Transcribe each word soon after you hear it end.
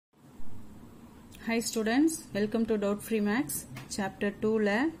Hi students, welcome to Doubt Free Max Chapter 2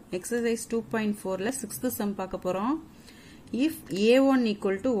 la exercise 2.4 la 6th sum பார்க்க போறோம். If a1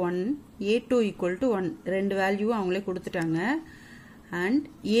 equal to 1, a2 equal to 1 ரெண்டு value அவங்களே கொடுத்துட்டாங்க and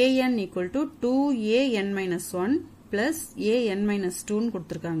an equal to 2an minus 1 plus an minus 2 ன்னு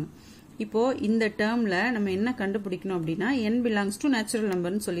கொடுத்திருக்காங்க. இப்போ இந்த டேர்ம்ல நம்ம என்ன கண்டுபிடிக்கணும் அப்படின்னா n belongs to natural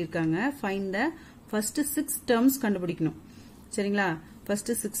number ன்னு சொல்லிருக்காங்க. Find the first 6 terms கண்டுபிடிக்கணும். சரிங்களா? First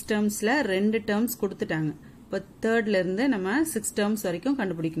 6 termsல ரெண்டு terms கொடுத்துட்டாங்க. இப்போ thirdல இருந்து நம்ம 6 terms வரைக்கும்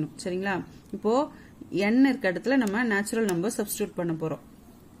கண்டுபிடிக்கணும். சரிங்களா? இப்போ n இருக்க இடத்துல நம்ம natural number substitute பண்ண போறோம்.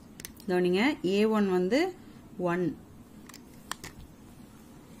 கவனிங்க a1 வந்து 1,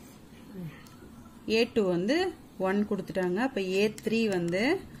 a2 வந்து 1 கொடுத்துட்டாங்க. அப்ப a3 வந்து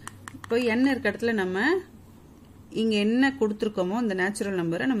இப்போ n இருக்க இடத்துல நம்ம இங்க என்ன கொடுத்திருக்கோமோ இந்த natural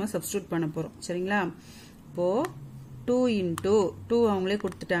number நம்ம substitute பண்ண போறோம். சரிங்களா? இப்போ 2 into 2 அவங்களே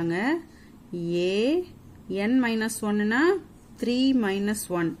கொடுத்துட்டாங்க. a n minus 1 னா 3 minus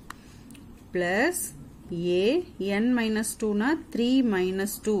 1 plus a n minus 2 னா 3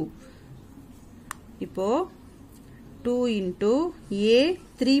 minus 2. இப்போ 2 into a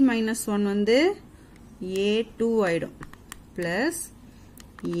 3 minus 1 வந்து a 2 ஆயிடும் plus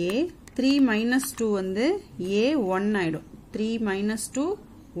a 3 minus 2 வந்து a 1 ஆயிடும். 3 minus 2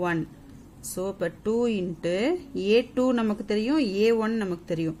 1. So, இப்போ 2 into a2 நமக்கு தெரியும், a1 நமக்கு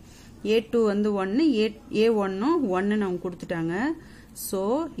தெரியும். a2 வந்து 1, a1 1 நமக்கு கொடுத்துட்டாங்க. So,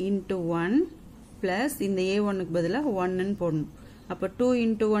 into 1 plus இந்த a1 க்கு பதிலா 1 போடணும். அப்ப 2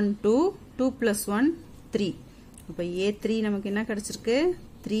 into 1 2, 2 plus 1 3. அப்ப a3 நமக்கு என்ன கிடைச்சிருக்கு?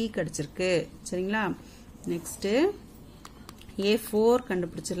 3 கிடைச்சிருக்கு. சரிங்களா? Next a4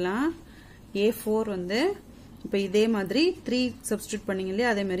 கண்டுபிடிச்சிடலாம். a4 வந்து இப்போ இதே மாதிரி 3 substitute பண்ணீங்க இல்லையா,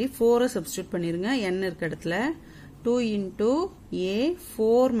 அதே மாதிரி 4 substitute பண்ணிருங்க n இருக்க இடத்துல. 2 into a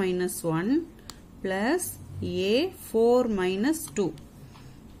 4 minus 1 plus a 4 minus 2.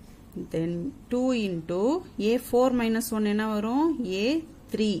 Then 2 into a 4 minus 1 என்ன வரும்? a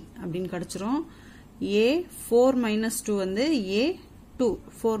 3 அப்படின்னு கிடைச்சிரும். a 4 minus 2 வந்து a 2.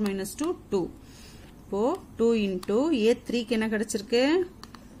 4 minus 2 2. இப்போ 2 into a 3 க்கு என்ன கிடைச்சிருக்கு?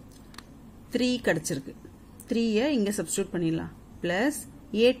 3 கிடைச்சிருக்கு. 3 இங்க சப்ஸ்டிட்யூட் பண்ணிடலாம். பிளஸ்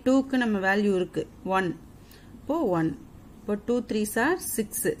a2 க்கு நம்ம வேல்யூ இருக்கு 1. இப்போ 1. இப்போ 2 3s are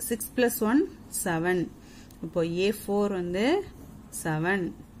 6. 6 plus 1 7. இப்போ a4 வந்து 7.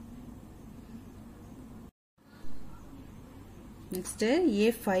 நெக்ஸ்ட்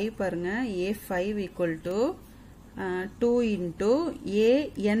a5 பாருங்க. a5 equal to 2 into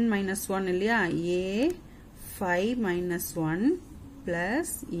an minus 1 இல்லையா, a5 minus 1 plus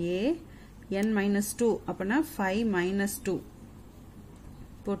n minus 2 அப்பனா 5 minus 2.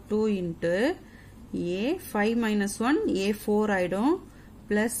 இப்போ 2 into a 5 minus 1 a4 ஆயிடும்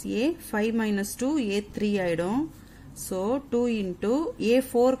plus a 5 minus 2 a3 ஆயிடும். So 2 into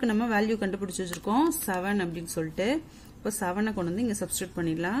a4 க்கு நம்ம வேல்யூ கண்டுபிடிச்சு வச்சிருக்கோம் 7 அப்படின்னு சொல்லிட்டு. இப்போ 7 கொண்டு வந்து இங்க சப்ஸ்டிட்யூட்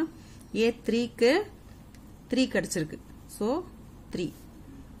பண்ணிடலாம். a3 க்கு 3 கிடைச்சிருக்கு. So 3.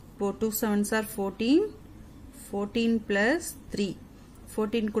 இப்போ 2 7s are 14. 14 plus 3.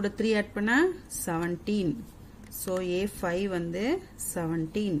 14 கூட 3 ஆட் பண்ணா 17. So a5 வந்து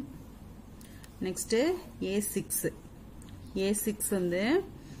 17. Next a6. a6 வந்து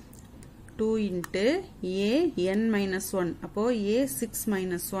 2 into a n minus 1. அப்போ a6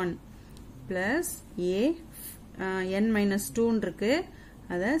 minus 1 plus a n minus 2 இருக்கு.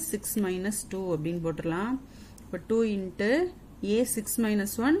 அத 6 minus 2 அப்படின்னு போட்டுடலாம். இப்போ 2 into a6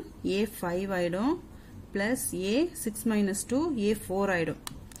 minus 1 a5 ஆயிடும். plus a 6 minus 2 a4 ஆயிடும்.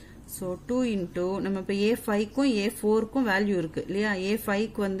 So 2 into நம்ம இப்ப a5 க்கும் a4 க்கும் வேல்யூ இருக்கு இல்லையா, a5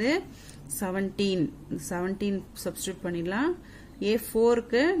 க்கு வந்து 17 சப்ஸ்டிட்யூட் பண்ணிடலாம். a4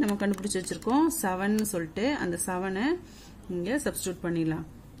 க்கு நம்ம கண்டுபிடிச்சு வச்சிருக்கோம் 7 சொல்லிட்டு அந்த 7 இங்க சப்ஸ்டிட்யூட் பண்ணிடலாம்.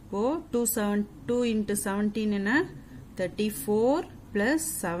 இப்போ 2 into 17 என்ன 34 plus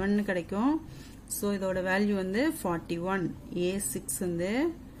 7 கிடைக்கும். So இதோட வேல்யூ வந்து 41. a6 வந்து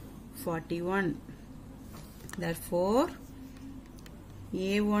 41. Therefore,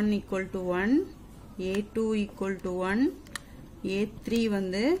 a1 equal to 1, a2 equal to 1, a3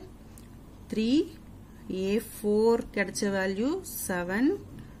 வந்து 3, a4 கிடைச்ச வேல்யூ 7,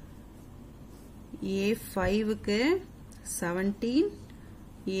 a5 க்கு 17,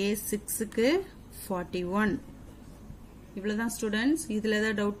 a6 க்கு 41. இவ்வளவுதான் ஸ்டூடெண்ட்ஸ். இதுல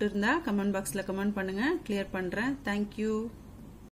ஏதாவது டவுட் இருந்தா கமெண்ட் பாக்ஸ்ல கமெண்ட் பண்ணுங்க, கிளியர் பண்றேன். Thank you.